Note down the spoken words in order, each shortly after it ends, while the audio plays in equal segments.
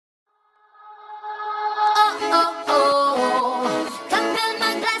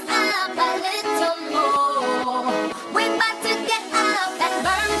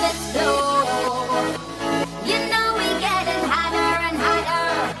it's blue. You know we getting hotter and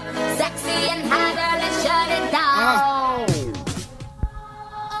hotter, sexy and hotter, let's shut it down.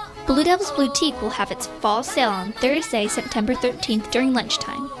 Blue Devils Boutique will have its fall sale on Thursday, September 13th during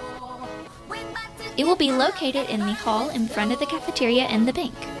lunchtime. It will be located in the hall in front of the cafeteria and the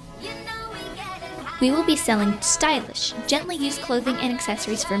bank. We will be selling stylish, gently used clothing and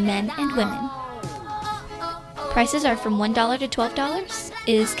accessories for men and women. Prices are from $1 to $12.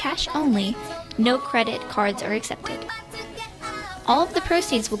 It is cash only. No credit cards are accepted. All of the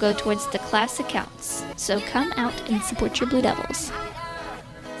proceeds will go towards the class accounts, so come out and support your Blue Devils.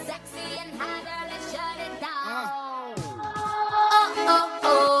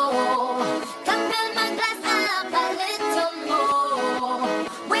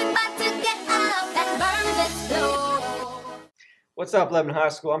 What's up, Lebanon High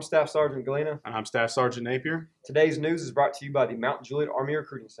School? I'm Staff Sergeant Galena. And I'm Staff Sergeant Napier. Today's news is brought to you by the Mount Juliet Army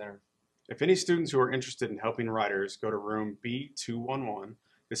Recruiting Center. If any students who are interested in helping writers, go to room B211.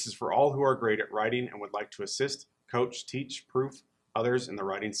 This is for all who are great at writing and would like to assist, coach, teach, proof others in the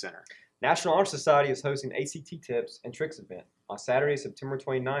Writing Center. National Honor Society is hosting ACT Tips and Tricks event on Saturday, September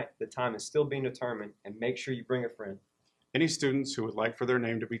 29th. The time is still being determined, and make sure you bring a friend. Any students who would like for their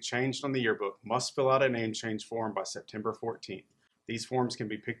name to be changed on the yearbook must fill out a name change form by September 14th. These forms can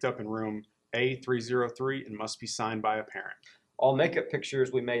be picked up in room A303 and must be signed by a parent. All makeup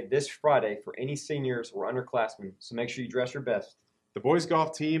pictures we made this Friday for any seniors or underclassmen, so make sure you dress your best. The boys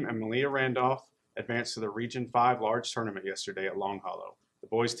golf team and Malia Randolph advanced to the Region 5 large tournament yesterday at Long Hollow. The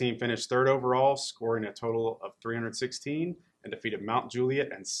boys team finished third overall, scoring a total of 316 and defeated Mount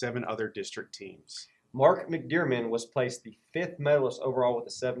Juliet and 7 other district teams. Mark McDearman was placed the 5th medalist overall with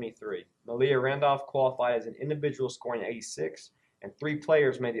a 73. Malia Randolph qualified as an individual, scoring 86. And 3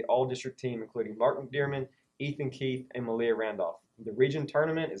 players made the all-district team, including Mark McDearman, Ethan Keith, and Malia Randolph. The region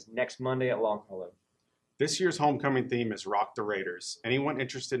tournament is next Monday at Long Hollow. This year's homecoming theme is Rock the Raiders. Anyone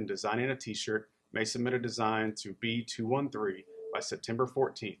interested in designing a t-shirt may submit a design to B213 by September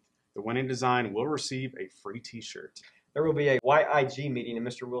 14th. The winning design will receive a free t-shirt. There will be a YIG meeting in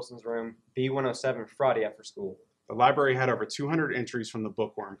Mr. Wilson's room, B107, Friday after school. The library had over 200 entries from the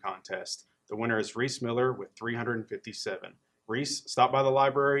bookworm contest. The winner is Reese Miller with 357. Reese, stop by the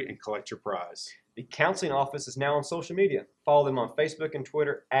library and collect your prize. The counseling office is now on social media. Follow them on Facebook and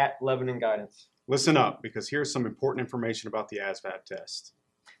Twitter at Lebanon Guidance. Listen up, because here's some important information about the ASVAB test.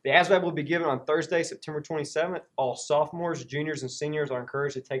 The ASVAB will be given on Thursday, September 27th. All sophomores, juniors, and seniors are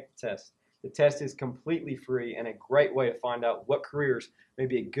encouraged to take the test. The test is completely free and a great way to find out what careers may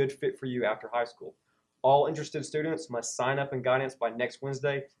be a good fit for you after high school. All interested students must sign up in guidance by next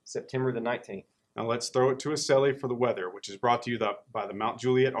Wednesday, September the 19th. Now let's throw it to Aceli for the weather, which is brought to you by the Mount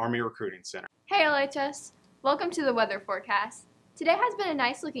Juliet Army Recruiting Center. Hey LHS, welcome to the weather forecast. Today has been a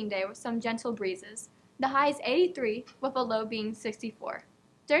nice looking day with some gentle breezes. The high is 83 with a low being 64.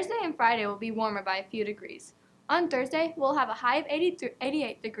 Thursday and Friday will be warmer by a few degrees. On Thursday, we'll have a high of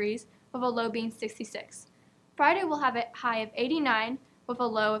 88 degrees with a low being 66. Friday we'll have a high of 89 with a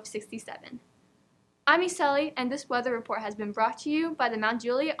low of 67. I'm Aceli, and this weather report has been brought to you by the Mount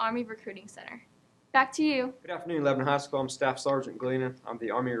Juliet Army Recruiting Center. Back to you. Good afternoon, Lebanon High School. I'm Staff Sergeant Galena. I'm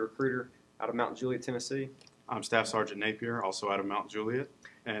the Army recruiter out of Mount Juliet, Tennessee. I'm Staff Sergeant Napier, also out of Mount Juliet.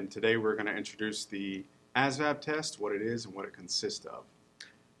 And today we're going to introduce the ASVAB test, what it is and what it consists of.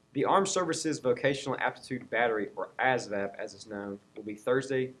 The Armed Services Vocational Aptitude Battery, or ASVAB as it's known, will be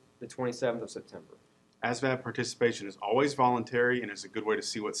Thursday, the 27th of September. ASVAB participation is always voluntary and is a good way to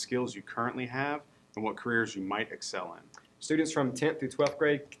see what skills you currently have and what careers you might excel in. Students from 10th through 12th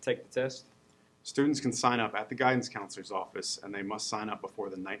grade can take the test. Students can sign up at the guidance counselor's office, and they must sign up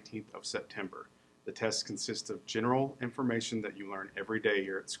before the 19th of September. The test consists of general information that you learn every day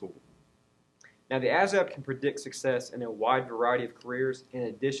here at school. Now, the ASVAB can predict success in a wide variety of careers in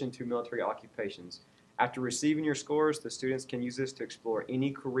addition to military occupations. After receiving your scores, the students can use this to explore any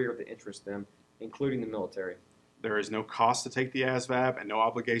career that interests them, including the military. There is no cost to take the ASVAB and no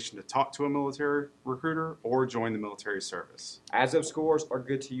obligation to talk to a military recruiter or join the military service. ASVAB scores are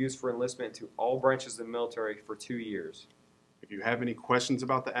good to use for enlistment into all branches of the military for 2 years. If you have any questions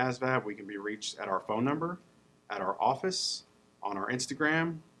about the ASVAB, we can be reached at our phone number, at our office, on our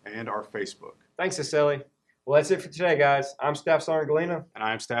Instagram, and our Facebook. Thanks, Aceli. Well, that's it for today, guys. I'm Staff Sergeant Galena. And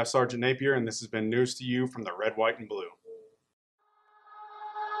I am Staff Sergeant Napier, and this has been News to You from the Red, White, and Blue.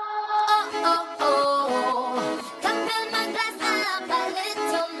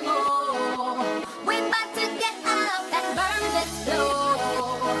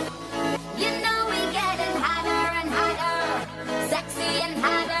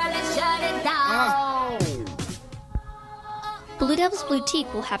 Blue Devils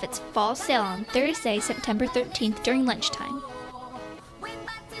Boutique will have its fall sale on Thursday, September 13th during lunchtime.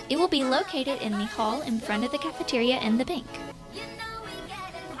 It will be located in the hall in front of the cafeteria and the bank.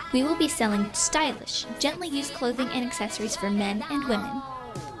 We will be selling stylish, gently used clothing and accessories for men and women.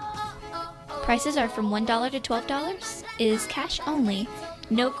 Prices are from $1 to $12. It is cash only.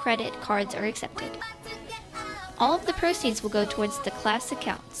 No credit cards are accepted. All of the proceeds will go towards the class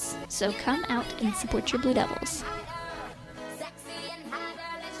accounts, so come out and support your Blue Devils.